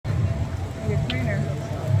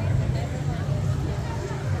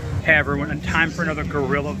Hey everyone, time for another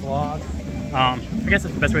gorilla vlog. I guess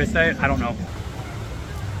that's the best way to say it. I don't know.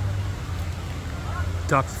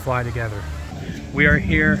 Ducks fly together. We are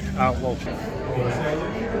here. Whoa.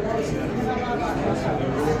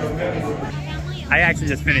 I actually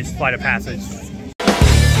just finished Flight of Passage.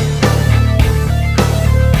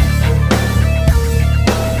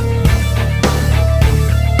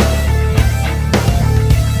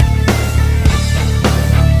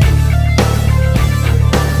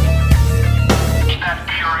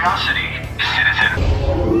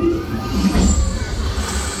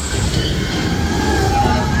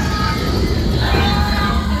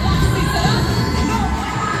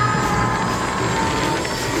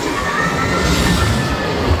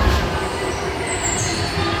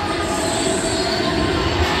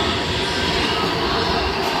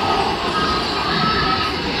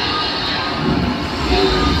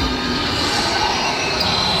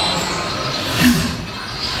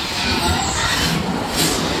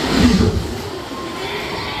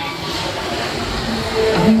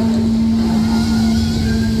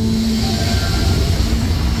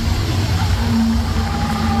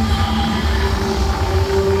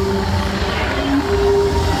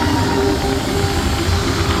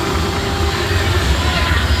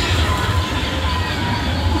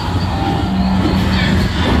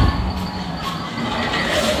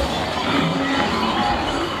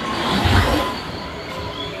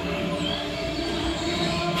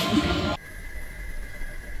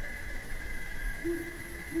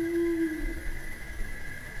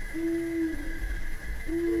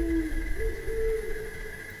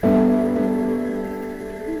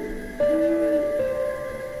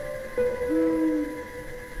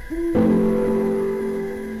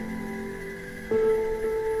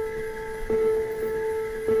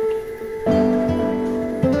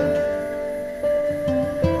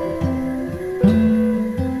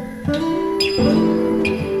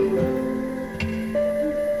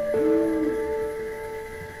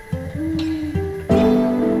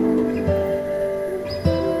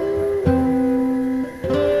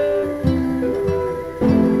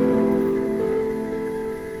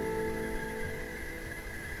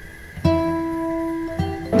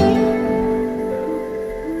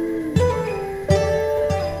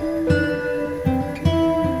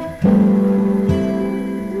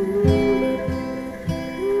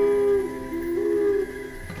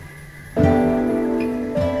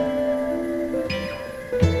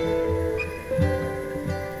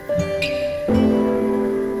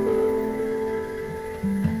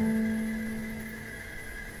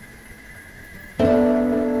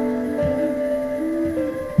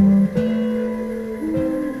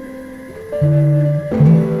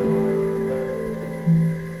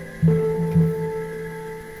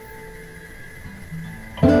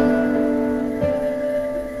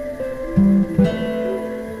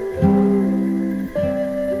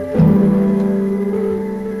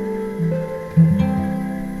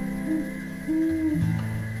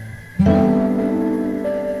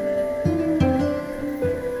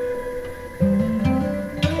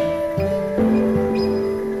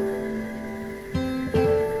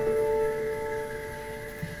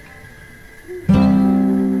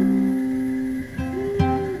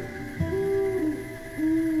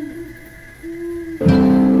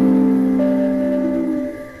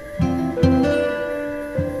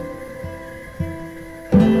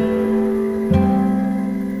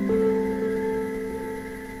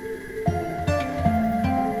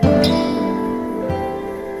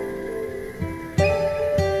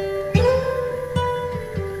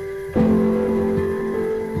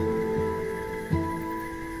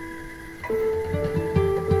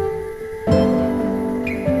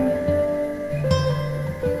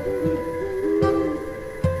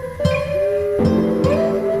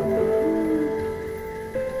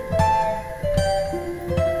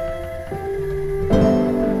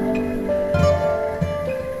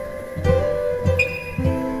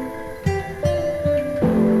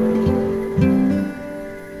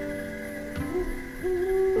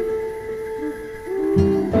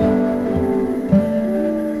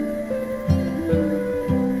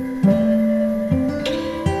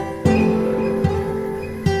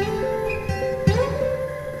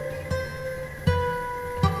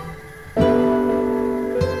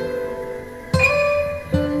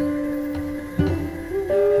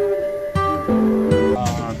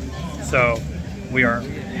 So we are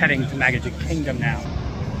heading to Magic Kingdom now.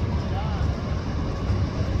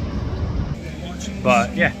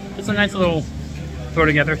 But yeah, just a nice little throw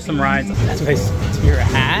together, some rides. That's a nice tier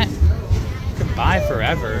hat. You could buy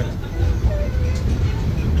forever.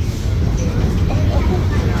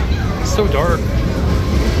 It's so dark.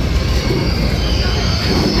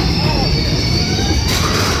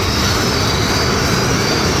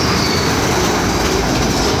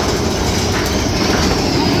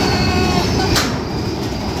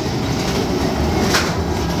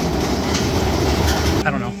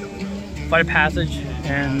 rite of passage,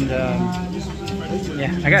 and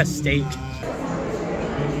yeah, I got a steak.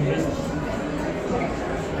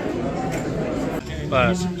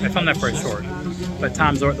 But I filmed that for a short. But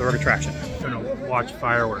Tom's the road attraction. I'm gonna watch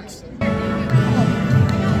fireworks.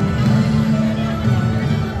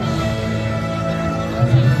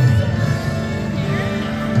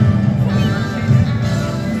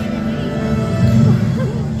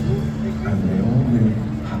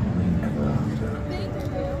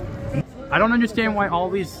 I don't understand why all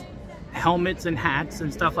these helmets and hats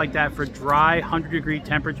and stuff like that for dry 100-degree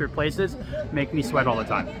temperature places make me sweat all the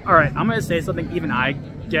time. All right, I'm gonna say something even I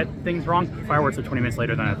get things wrong. Fireworks are 20 minutes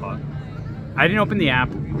later than I thought. I didn't open the app,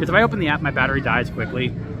 because if I open the app, my battery dies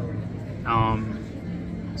quickly.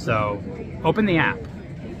 So open the app.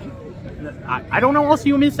 I don't know what else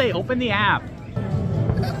you want me to say. Open the app.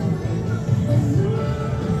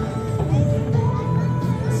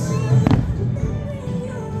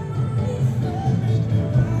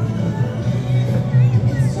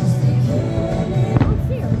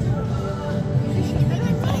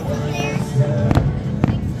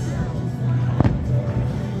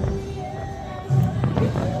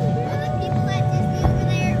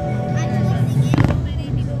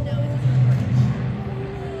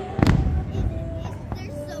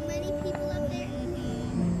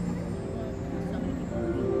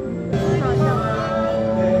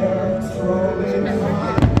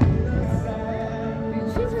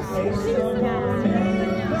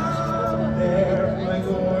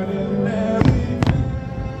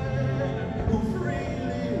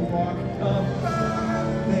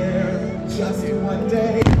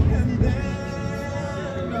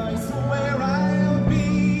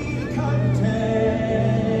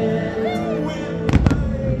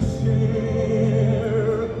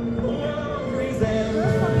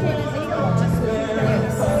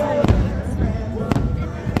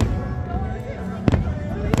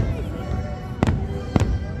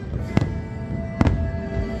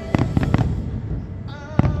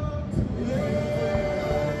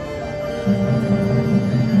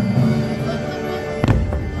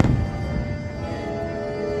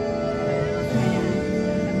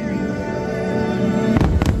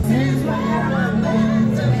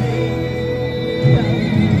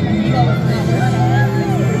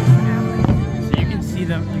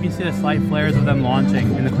 The slight flares of them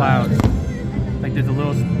launching in the clouds. Like there's a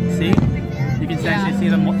little, see? You can actually see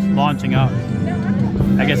them launching up.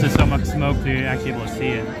 I guess there's so much smoke that you're actually able to see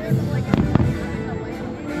it.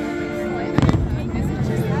 Isn't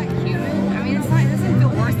just that cute? I mean, it doesn't feel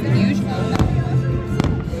worse than usual.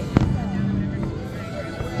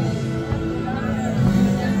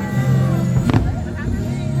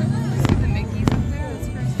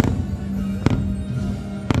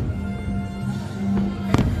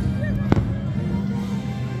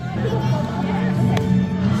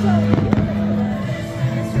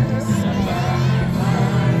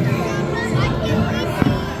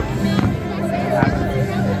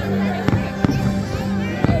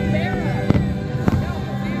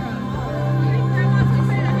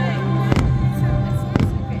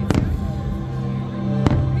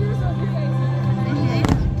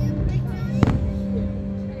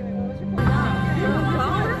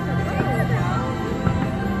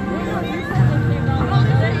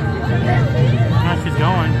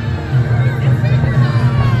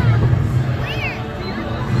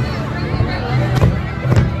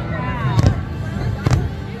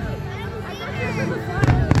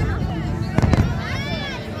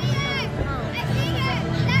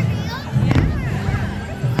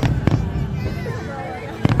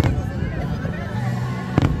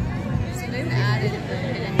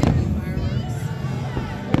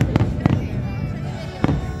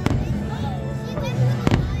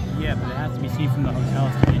 From the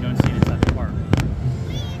hotel, so you don't see it inside the park.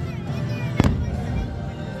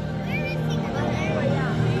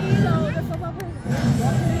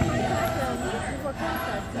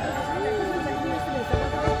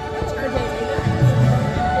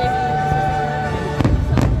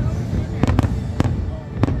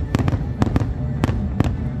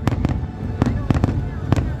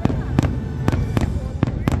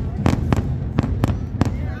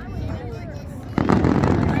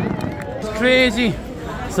 Crazy.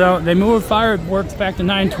 So they moved fireworks back to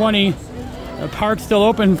 9:20. The park's still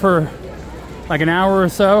open for like an hour or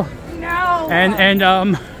so. No.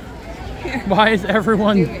 And why is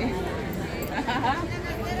everyone?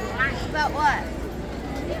 About what?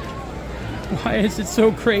 Why is it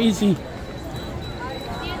so crazy?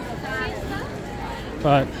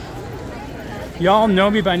 But y'all know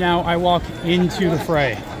me by now. I walk into the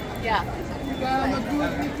fray. Yeah.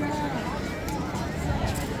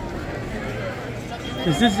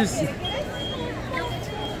 Is this just...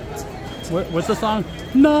 What's the song?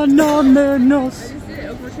 No, no, menos.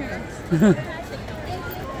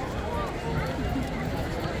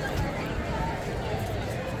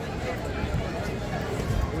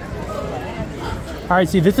 All right,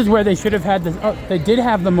 see, this is where they should have had this. Oh, they did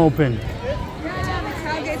have them open.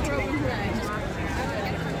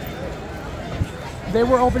 They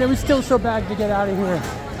were open. It was still so bad to get out of here.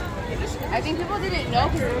 I think people didn't know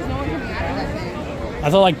because there was no one coming out of that thing. I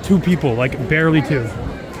saw like 2 people, like barely 2. All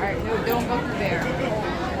right, no, don't go through there.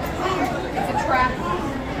 It's a trap.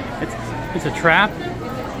 It's a trap? It's a trap.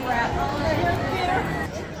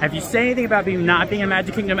 If you say anything about not being a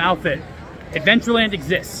Magic Kingdom outfit, Adventureland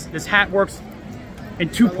exists. This hat works in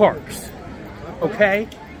 2 parks. Okay?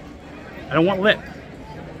 I don't want lip.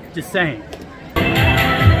 Just saying.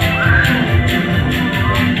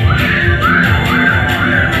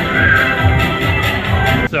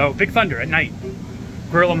 So, Big Thunder at night.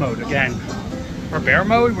 Gorilla mode again. Or bear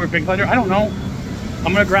mode? We're Big Thunder? I don't know.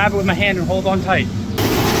 I'm gonna grab it with my hand and hold on tight.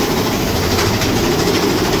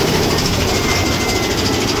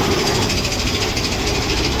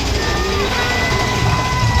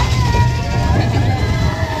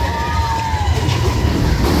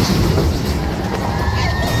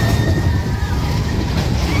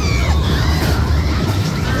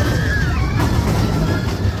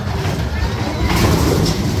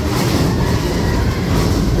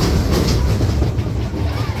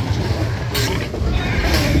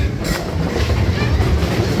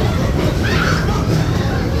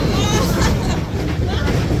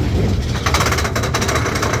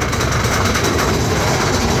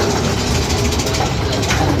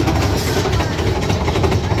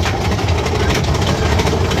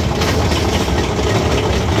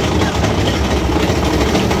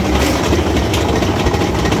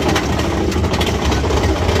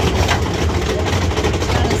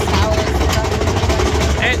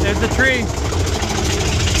 The tree.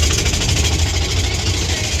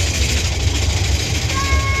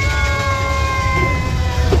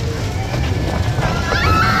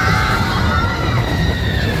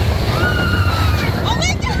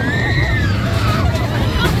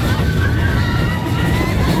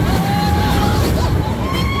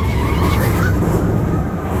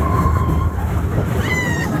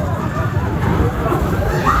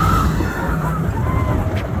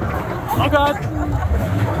 Oh God.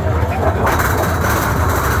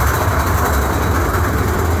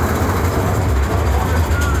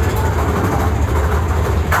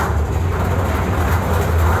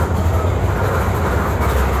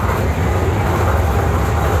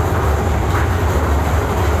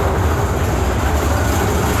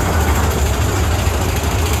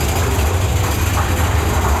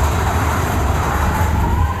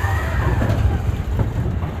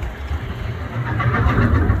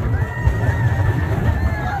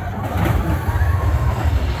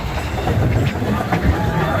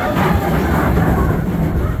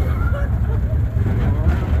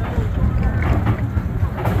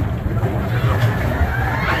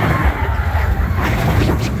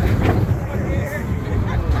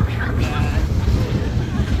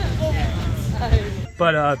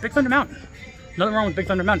 But Big Thunder Mountain, nothing wrong with Big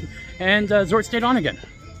Thunder Mountain. And Zort stayed on again.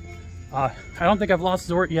 I don't think I've lost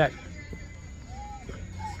Zort yet.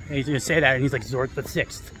 And he's gonna say that and he's like, Zort the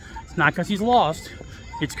 6th. It's not because he's lost,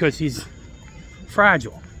 it's because he's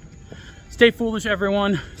fragile. Stay foolish,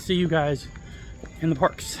 everyone. See you guys in the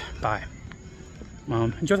parks. Bye.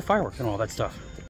 Enjoy the fireworks and all that stuff.